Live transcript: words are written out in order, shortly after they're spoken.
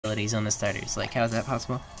abilities on the starters. Like, how is that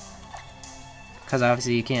possible? Because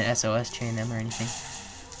obviously you can't SOS chain them or anything.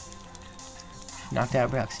 Knocked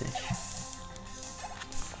out Bruxish.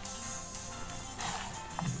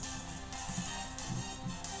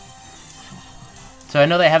 So I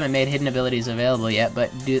know they haven't made hidden abilities available yet, but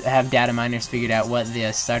have data miners figured out what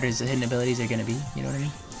the starters' hidden abilities are going to be? You know what I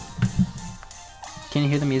mean? Can you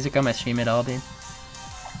hear the music on my stream at all, babe?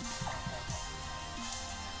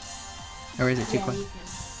 Or is it too quiet?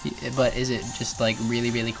 But is it just like really,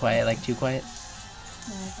 really quiet, like too quiet?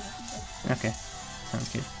 Okay,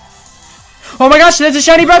 sounds good. Oh my gosh, there's a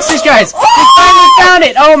shiny Bruxish, guys! We finally found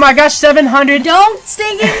it! Oh my gosh, 700. Don't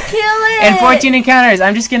sting and kill it! And 14 encounters.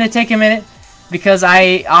 I'm just gonna take a minute because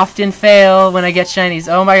I often fail when I get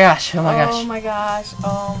shinies. Oh my gosh, oh my gosh. Oh my gosh,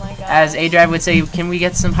 oh my gosh. As A-Drive would say, can we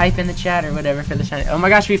get some hype in the chat or whatever for the shiny? Oh my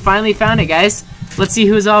gosh, we finally found it, guys. Let's see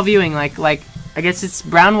who's all viewing. Like I guess it's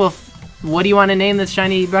Brown Wolf. What do you want to name the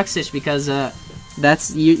shiny Bruxish? Because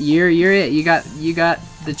that's you're it. You got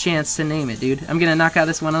the chance to name it, dude. I'm gonna knock out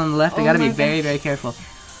this one on the left. I gotta be very, very careful.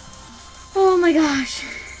 Oh my gosh.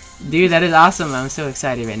 Dude, that is awesome. I'm so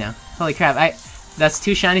excited right now. Holy crap. That's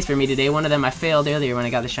 2 shinies for me today. One of them I failed earlier when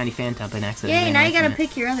I got the shiny Phantom in accident. Yay, now you gotta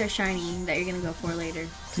pick your other shiny that you're gonna go for later.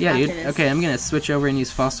 Yeah, dude. Okay, I'm gonna switch over and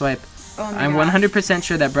use False Swipe. Oh my I'm gosh. 100%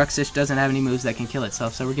 sure that Bruxish doesn't have any moves that can kill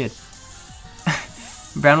itself, so we're good.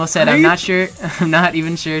 Brownwell said, I'm not sure. I'm not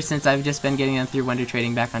even sure since I've just been getting them through Wonder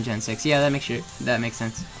Trading back on Gen 6. Yeah, that makes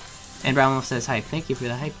sense. And Brownwell says, hype. Thank you for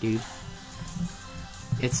the hype, dude.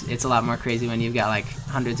 It's a lot more crazy when you've got like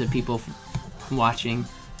hundreds of people watching,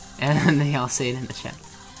 and they all say it in the chat.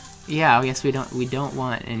 Yeah, I guess we don't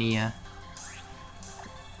want any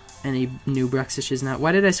new Bruxishes now.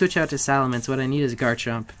 Why did I switch out to Salamence? What I need is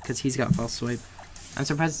Garchomp because he's got False Swipe. I'm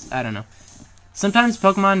surprised. I don't know. Sometimes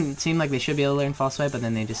Pokemon seem like they should be able to learn False Swipe, but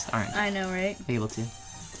then they just aren't. I know, right? Able to.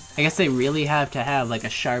 I guess they really have to have like a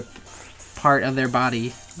sharp part of their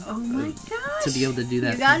body. Oh my gosh! To be able to do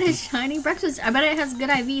that. You got a shiny Bruxish. I bet it has good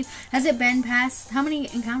IVs. Has it been past? How many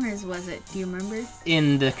encounters was it? Do you remember?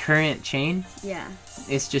 In the current chain? Yeah.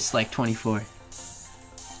 It's just like 24.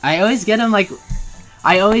 I always get them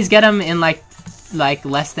in like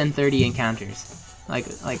less than 30 encounters. Like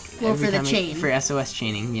well, every for the time chain. For SOS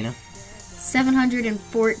chaining, you know.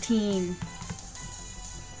 714.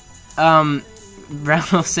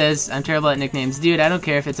 Brownwell says, I'm terrible at nicknames. Dude, I don't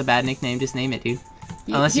care if it's a bad nickname, just name it, dude.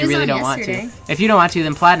 Unless you really don't want to. If you don't want to,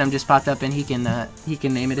 then Platinum just popped up and he can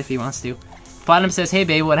name it if he wants to. Platinum says, hey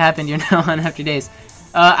babe, what happened? You're now on After Days.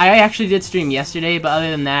 I actually did stream yesterday, but other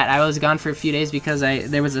than that, I was gone for a few days because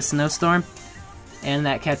there was a snowstorm. And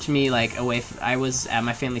that kept me like away. I was at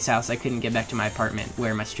my family's house. I couldn't get back to my apartment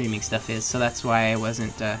where my streaming stuff is, so that's why I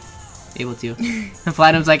wasn't able to. And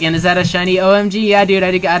Platinum's like, and is that a shiny? OMG, yeah, dude,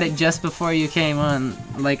 I got it just before you came on.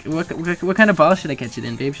 Like, what kind of ball should I catch it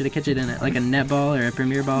in, babe? Should I catch it in like a net ball or a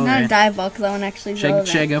premier ball? Not a dive ball, because I won't actually should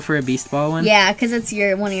I go for a beast ball one? Yeah, because it's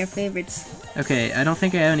one of your favorites. Okay, I don't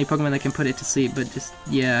think I have any Pokemon that can put it to sleep, but just,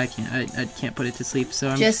 yeah, I can't put it to sleep, so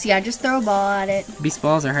I'm just throw a ball at it. Beast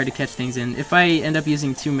balls are hard to catch things in. If I end up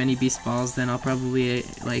using too many beast balls, then I'll probably,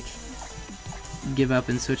 like, give up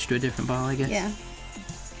and switch to a different ball, I guess. Yeah.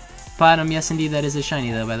 Platinum, yes indeed, that is a shiny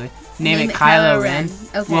though, by the way. Name it Kylo Ren.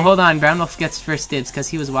 Okay. Well, hold on, Brown Wolf gets first dibs because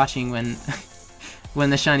he was watching when when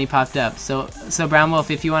the shiny popped up. So Brown Wolf,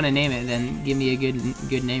 if you want to name it, then give me a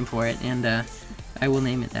good name for it, and I will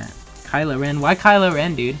name it that. Kylo Ren. Why Kylo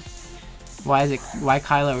Ren, dude? Why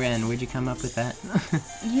Kylo Ren? Where'd you come up with that?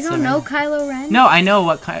 You don't know Kylo Ren? No, I know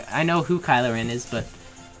who Kylo Ren is, but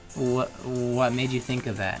what made you think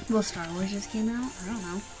of that? Well, Star Wars just came out. I don't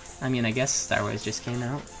know. I mean, I guess Star Wars just came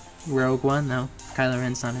out. Rogue One, no. Kylo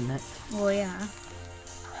Ren's not in that. Well, yeah.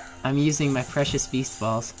 I'm using my precious beast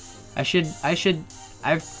balls. I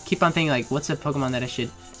keep on thinking, like, what's a Pokemon that I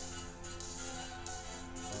should...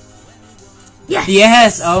 Yes!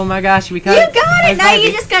 Yes! Oh my gosh, we got it! You got it! Now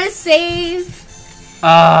you just gotta save!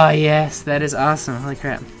 Oh, yes, that is awesome. Holy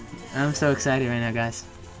crap. I'm so excited right now, guys.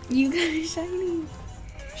 You got a shiny.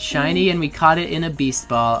 Shiny, and we caught it in a beast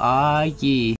ball. Ah, yee.